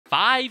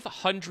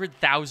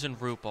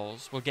500,000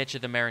 rubles will get you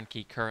the Merin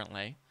key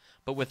currently.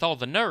 But with all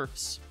the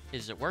nerfs,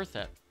 is it worth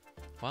it?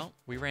 Well,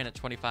 we ran it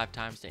 25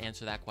 times to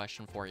answer that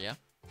question for you.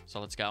 So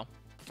let's go.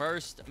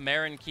 First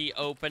Merin key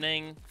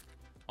opening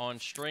on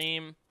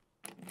stream.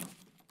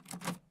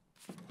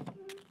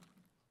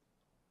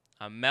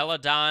 A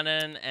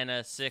Melatonin and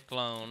a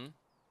Cyclone.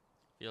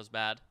 Feels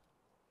bad.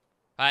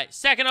 All right,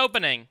 second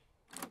opening.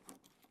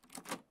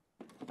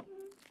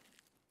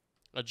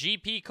 A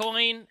GP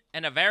coin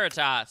and a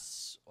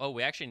Veritas. Oh,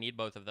 we actually need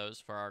both of those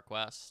for our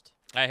quest.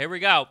 All right, here we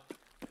go.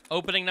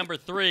 Opening number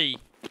 3.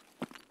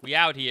 We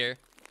out here.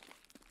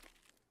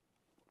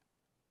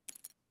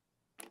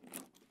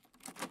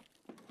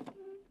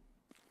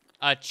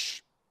 A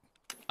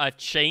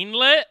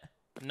chainlet?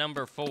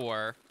 Number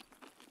 4.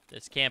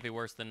 This can't be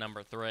worse than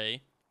number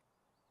 3.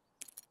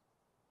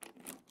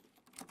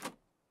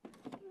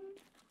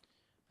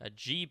 A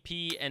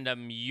GP and a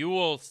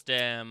Mule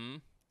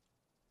Stem.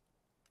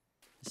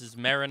 This is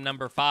Merin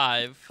number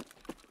 5.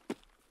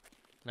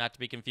 Not to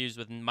be confused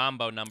with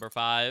Mambo number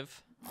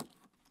 5.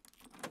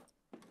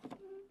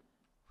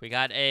 We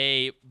got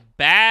a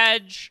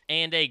badge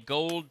and a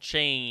gold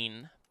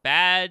chain.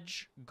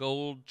 Badge,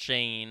 gold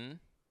chain.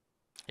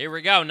 Here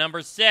we go,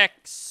 number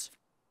 6.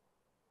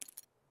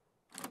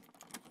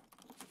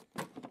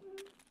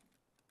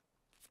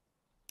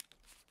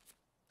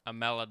 A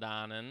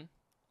Melatonin.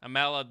 A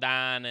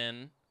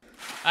Melatonin.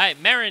 All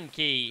right, Merin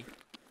key.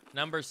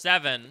 Number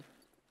 7.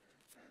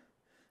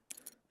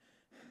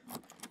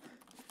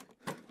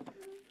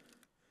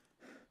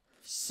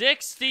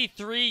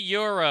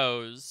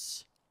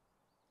 €63.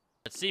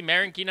 Let's see,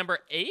 Merin key number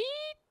 8.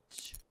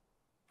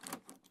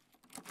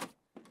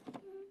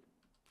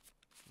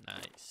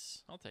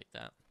 Nice. I'll take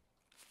that.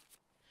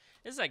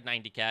 This is like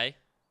 90K.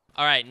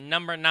 All right,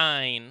 number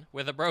 9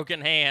 with a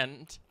broken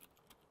hand.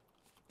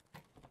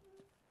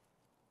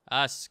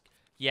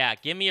 Yeah,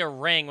 give me a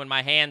ring when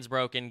my hand's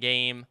broken,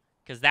 game,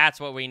 because that's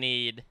what we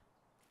need.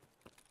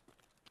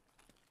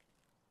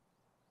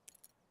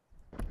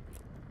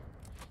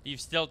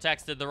 You've still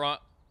texted the wrong...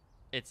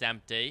 It's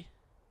empty.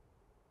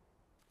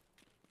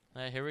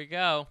 All right, here we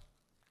go.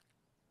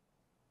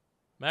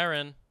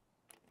 Merin.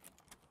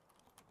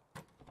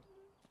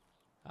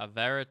 A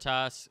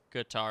Veritas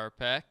guitar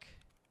pick.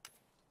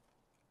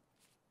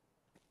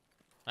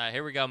 All right,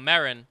 here we go.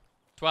 Merin.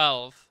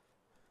 12.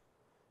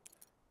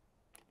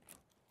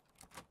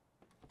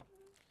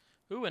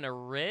 Ooh, an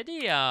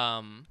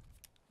Iridium.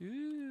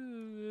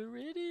 Ooh,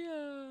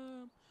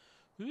 Iridium.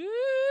 Ooh,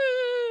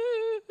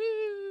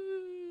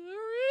 Iridium.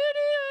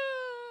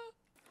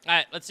 All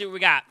right, let's see what we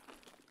got.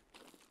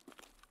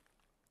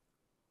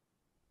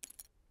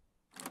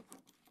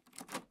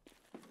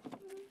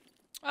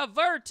 A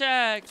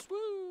Vertex. Woo.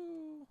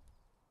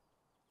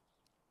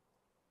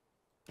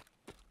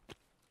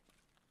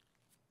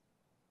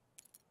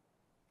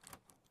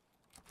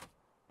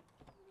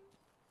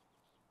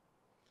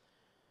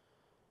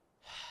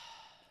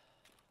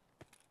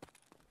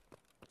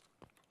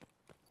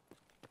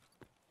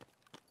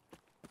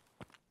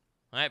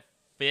 All right,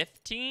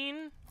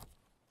 15.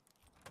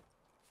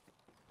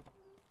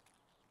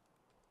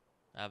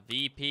 A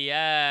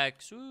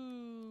VPX.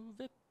 Ooh,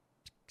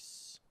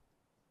 VPX.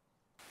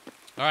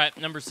 All right,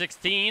 number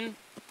 16.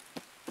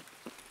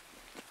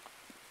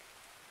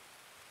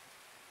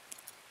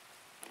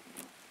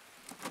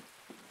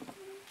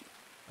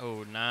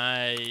 Oh,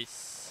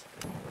 nice.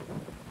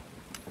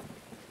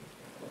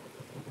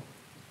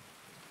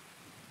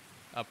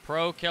 A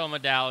Pro Kill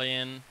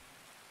Medallion.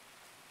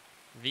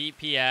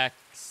 VPX.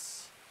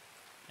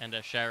 And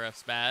a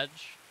Sheriff's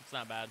Badge. It's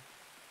not bad.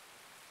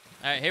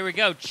 All right, here we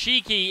go.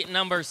 Cheeky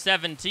number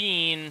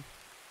 17.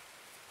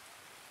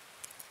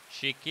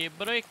 Cheeky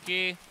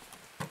bricky.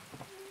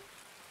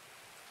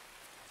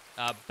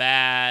 A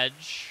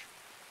badge.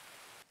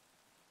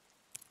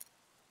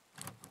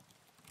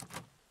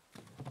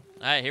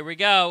 All right, here we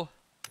go.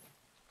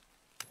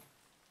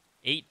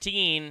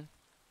 18.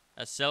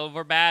 A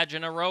silver badge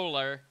and a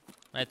roller.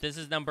 All right, this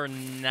is number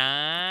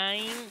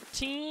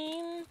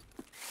 19.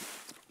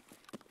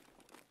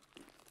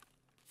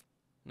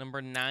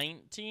 Number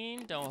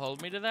 19. Don't hold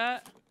me to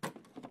that.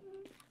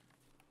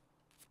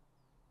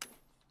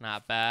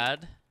 Not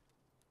bad.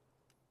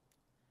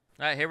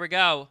 All right, here we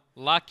go.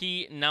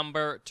 Lucky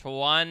number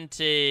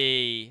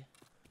 20.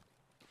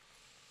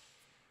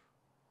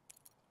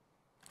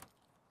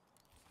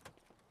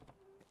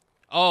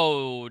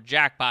 Oh,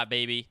 jackpot,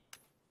 baby.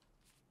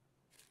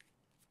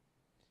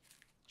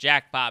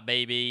 Jackpot,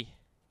 baby.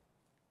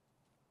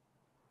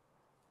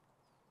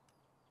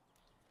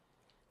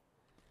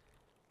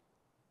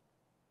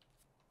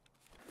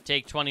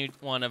 Take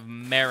 21 of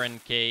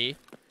Merin key.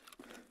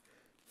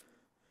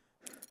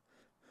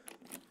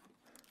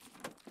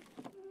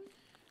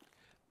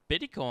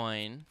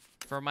 Bitcoin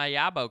for my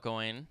Yabo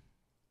coin.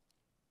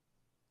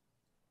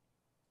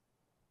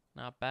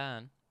 Not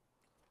bad.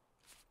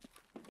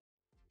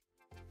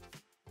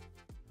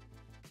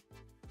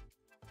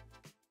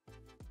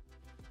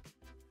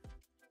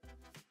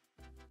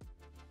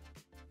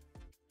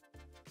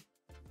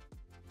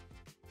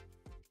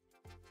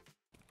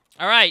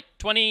 All right,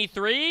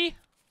 23.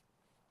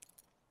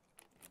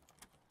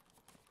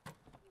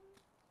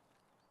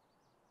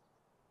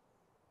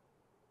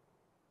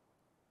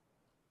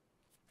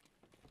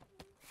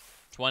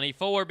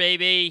 $24,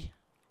 baby.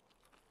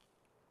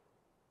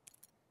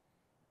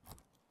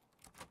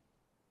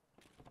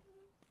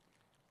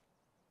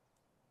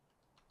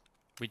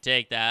 We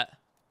take that.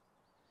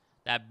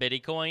 That bitty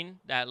coin,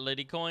 that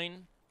liddy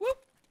coin. Whoop.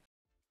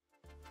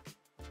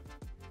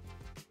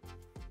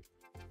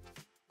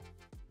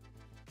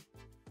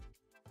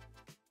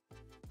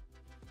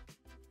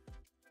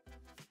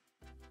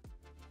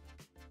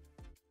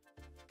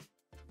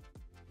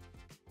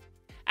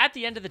 At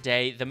the end of the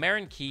day, the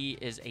Merin key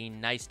is a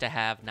nice to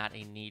have, not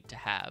a need to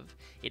have.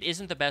 It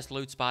isn't the best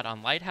loot spot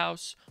on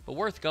Lighthouse, but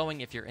worth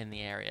going if you're in the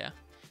area.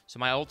 So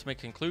my ultimate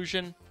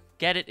conclusion,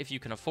 get it if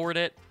you can afford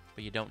it,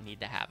 but you don't need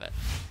to have it.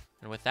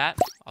 And with that,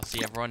 I'll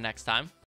see everyone next time.